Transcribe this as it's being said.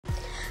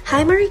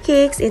Hi Marie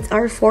Cakes! It's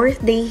our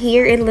 4th day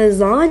here in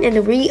Luzon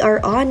and we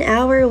are on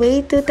our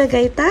way to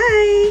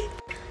Tagaytay!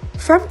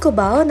 From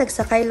Cubao,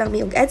 nagsakay lang mi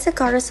og EDSA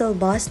Carousel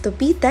Bus to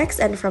PTEX,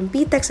 and from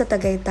PTEX sa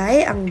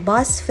Tagaytay, ang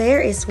bus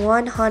fare is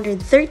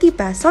 130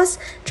 pesos.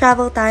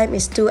 Travel time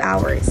is 2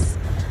 hours.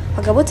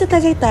 Pagabot sa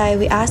Tagaytay,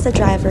 we asked the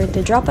driver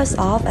to drop us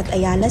off at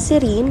Ayala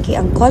Serene kay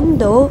ang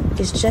condo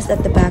is just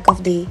at the back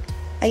of the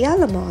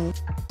Ayala Mall.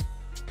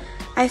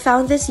 I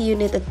found this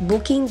unit at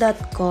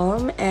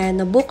booking.com and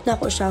nabook na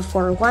ko siya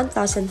for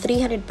 1,300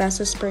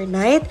 pesos per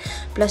night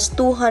plus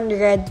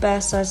 200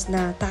 pesos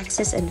na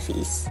taxes and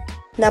fees.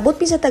 Nabot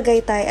mi sa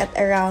Tagaytay at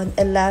around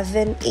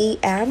 11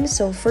 a.m.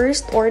 So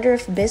first order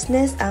of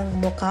business ang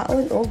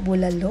mukaon o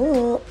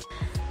bulalo.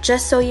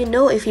 Just so you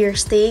know, if you're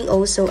staying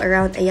also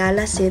around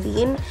Ayala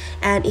Serene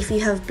and if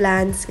you have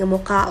plans nga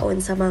mukaon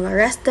sa mga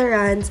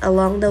restaurants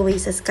along the way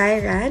sa Sky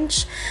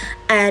Ranch,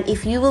 and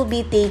if you will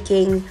be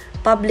taking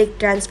public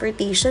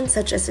transportation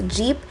such as a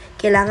jeep,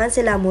 kailangan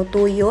sila mo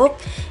tuyok,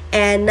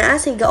 and naa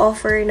siya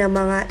offer na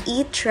mga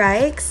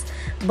e-trikes,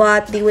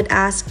 but they would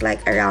ask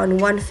like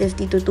around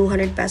 150 to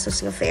 200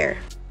 pesos nga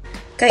fare.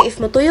 Kaya if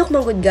matuyok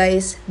man good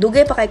guys,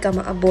 dugay pa kay ka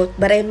maabot,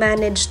 but I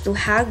managed to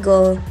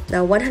haggle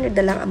na 100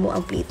 na lang amo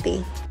ang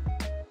plite.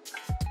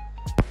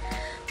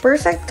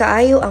 Perfect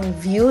kaayo ang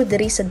view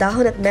diri sa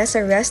Dahon at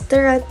Mesa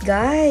restaurant,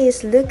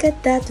 guys. Look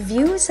at that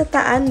view sa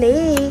Taan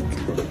Lake.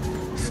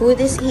 Food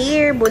is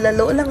here.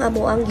 Bulalo lang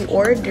amo ang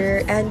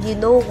gi-order, and you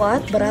know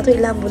what? Barato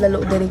ilang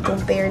bulalo diri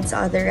compared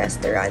sa other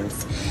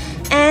restaurants.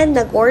 And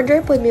nag-order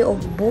po mi og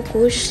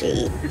buko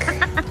shake.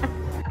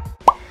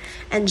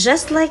 And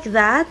just like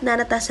that,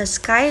 nanata sa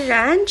Sky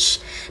Ranch,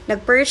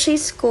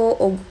 nag-purchase ko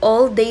og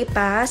all-day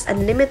pass,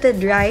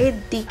 unlimited ride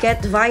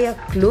ticket via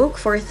Klook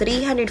for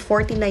 349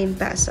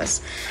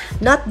 pesos.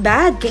 Not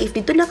bad, kaya if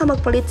dito na ka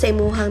magpalit sa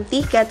imuhang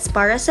tickets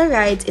para sa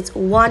rides, it's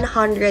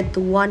 100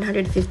 to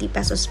 150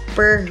 pesos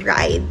per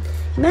ride.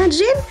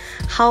 Imagine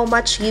how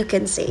much you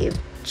can save.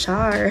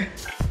 Char!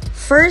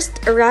 First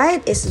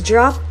ride is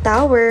Drop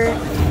Tower.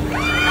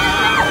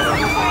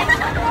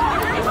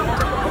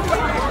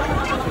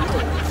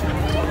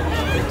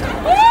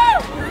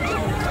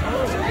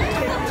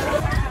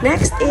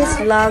 Next is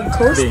Log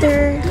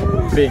Coaster.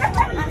 B.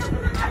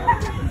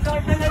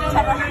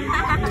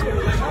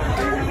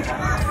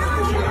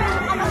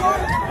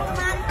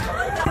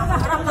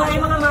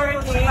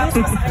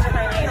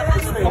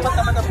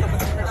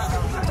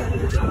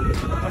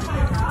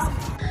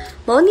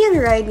 Mao niyang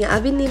ride nga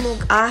abin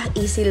nimog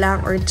easy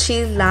lang or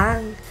chill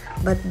lang.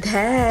 But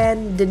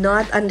then, do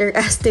not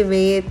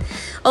underestimate.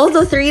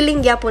 Although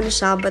thrilling yapon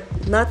siya, but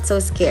not so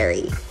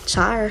scary.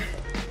 Char!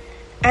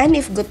 And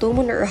if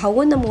gutom mo na or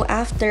hawon na mo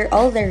after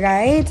all the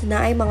rides,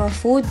 na ay mga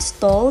food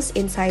stalls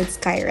inside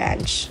Sky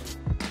Ranch.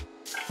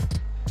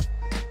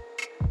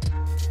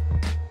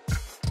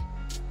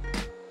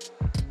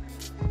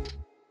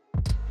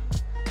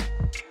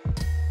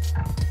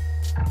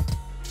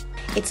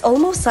 It's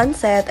almost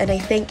sunset and I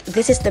think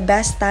this is the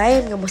best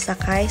time nga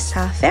mosakay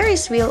sa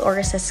Ferris wheel or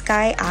sa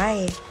Sky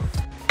Eye.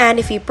 And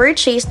if you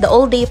purchase the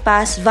all-day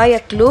pass via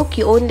Klook,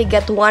 you only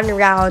get 1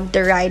 round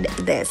to ride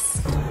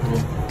this.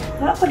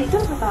 Wala pa dito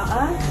sa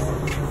taas.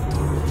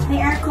 May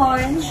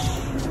aircon.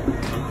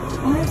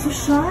 Oh, it's so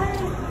shy.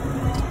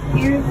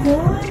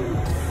 Aircon.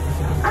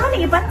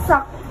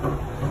 Nag-ibatsak.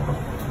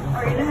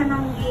 Or ilahan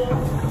ng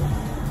game.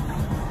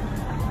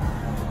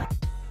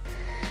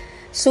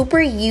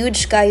 Super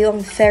huge kayo ang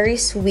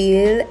Ferris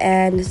wheel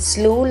and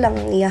slow lang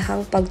ang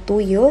iyahang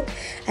pagtuyo.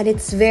 And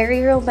it's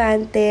very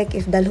romantic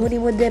if dalhon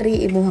mo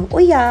diri imuhang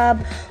uyab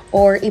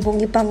or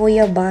imong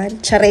ipanguyaban.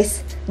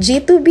 Charis,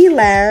 G2B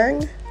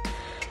lang.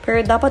 Pero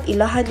dapat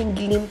ilahan yung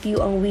gilimpyo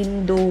ang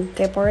window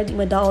kaya para di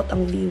madaot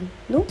ang view,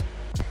 no?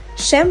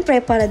 Syempre,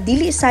 para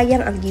dili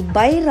sayang ang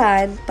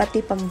gibayran,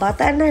 pati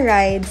pambata na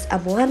rides,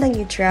 amuhan lang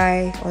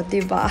i-try. O,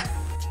 diba?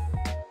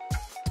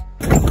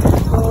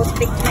 So,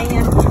 stick na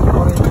yan.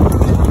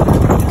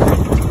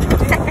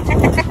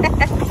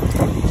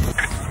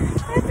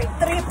 Epic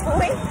trip,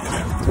 boy.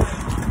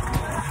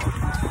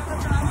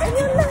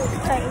 Ganyan lang,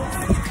 guys.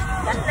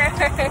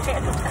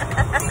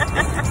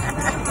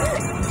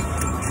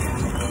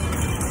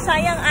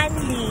 Sayang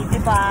Andy, di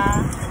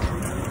ba?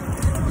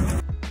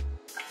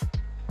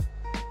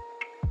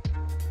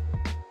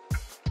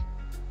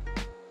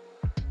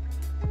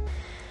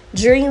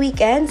 During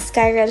weekends,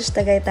 Sky Ranch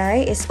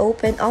Tagaytay is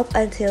open up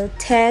until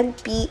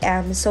 10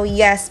 p.m. So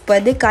yes,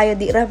 pwede kayo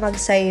di ra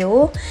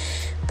magsayo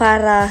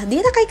para di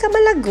na kay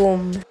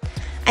kamalagom.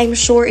 I'm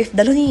sure if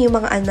dalo niyo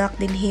yung mga anak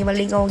din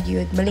malingaw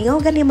gyud.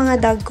 Malingaw gani mga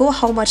dagko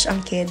how much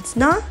ang kids,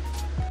 na?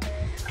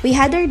 We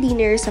had our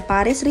dinner sa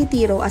Paris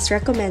Retiro as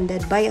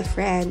recommended by a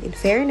friend. In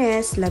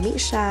fairness, lami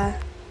siya.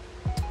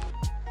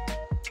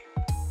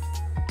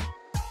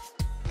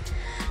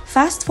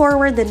 Fast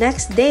forward the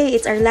next day,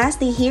 it's our last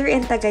day here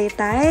in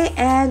Tagaytay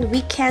and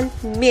we can't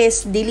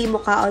miss dili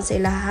mo kaon sa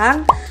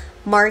ilahang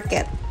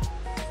market.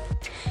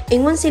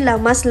 Ingon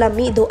sila mas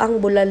lami do ang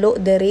bulalo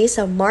dere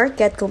sa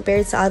market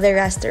compared sa other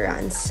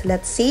restaurants.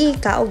 Let's see,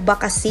 kaog ba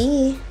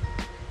kasi?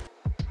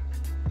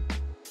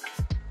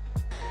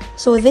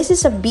 So this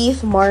is a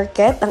beef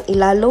market, ang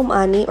ilalom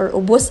ani or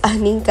ubos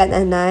aning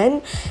kananan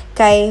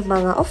kay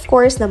mga of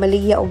course na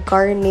maligya og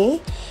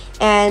karne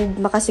and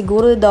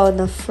makasiguro daw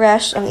na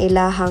fresh ang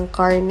ilahang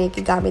karne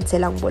gigamit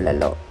silang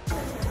bulalo.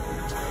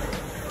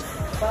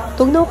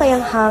 Tugnaw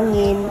kayang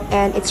hangin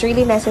and it's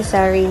really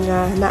necessary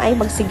nga naay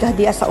magsiga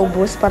diya sa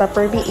ubos para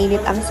permi init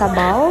ang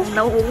sabaw.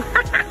 No.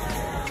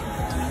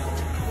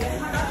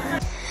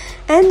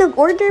 And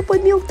nag-order po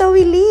niyong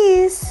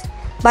tawilis.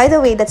 By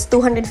the way, that's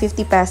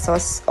 250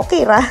 pesos.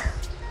 Okay ra?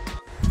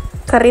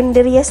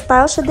 Karinderya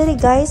style siya dali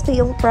guys, kay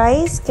yung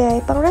price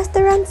kay pang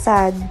restaurant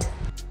sad.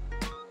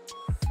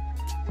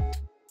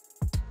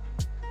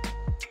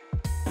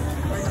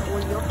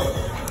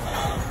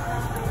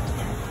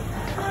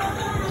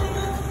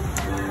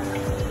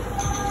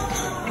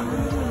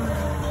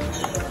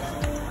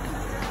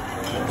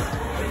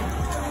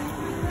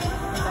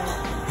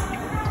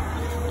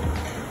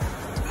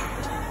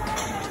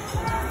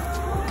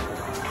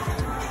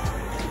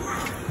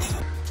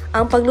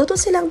 Ang pagluto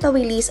silang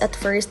tawilis at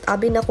first,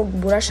 abi na kog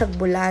mura siyag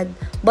bulad.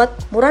 But,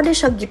 mura din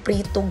siyag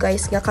giprito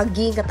guys, nga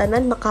kagi nga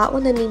tanan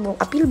makaon na nimo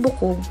apil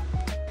bukog.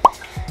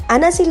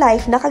 Ana si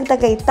Life na kag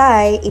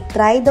Tagaytay,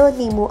 itry daw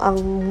nimo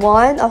ang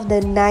one of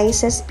the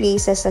nicest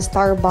places sa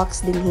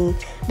Starbucks dinhi.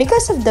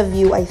 Because of the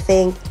view, I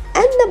think.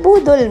 And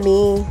nabudol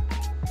me.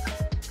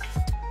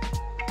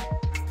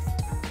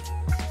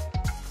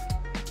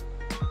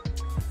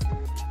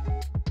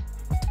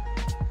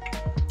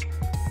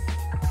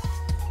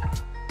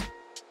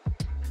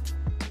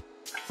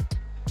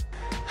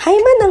 Hay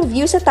man ang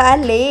view sa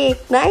Taal Lake.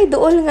 Naay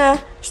dool nga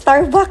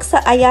Starbucks sa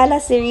Ayala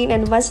Serene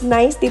and mas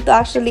nice dito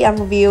actually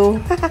ang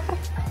view.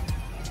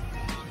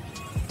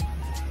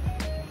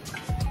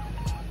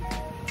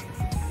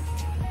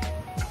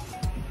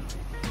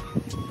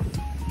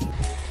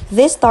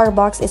 This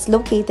Starbucks is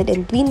located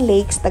in Twin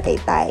Lakes,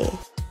 Tagaytay.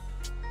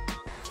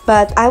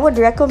 But I would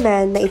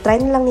recommend na itry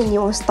na lang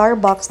ninyo ang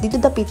Starbucks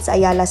dito dapit sa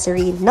Ayala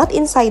Serene. Not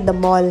inside the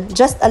mall,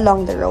 just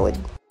along the road.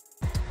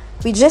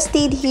 We just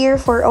stayed here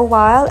for a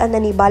while and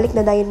then ibalik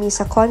na dayon mi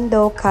sa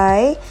condo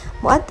kay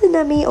muadto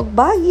na mi og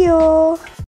Baguio.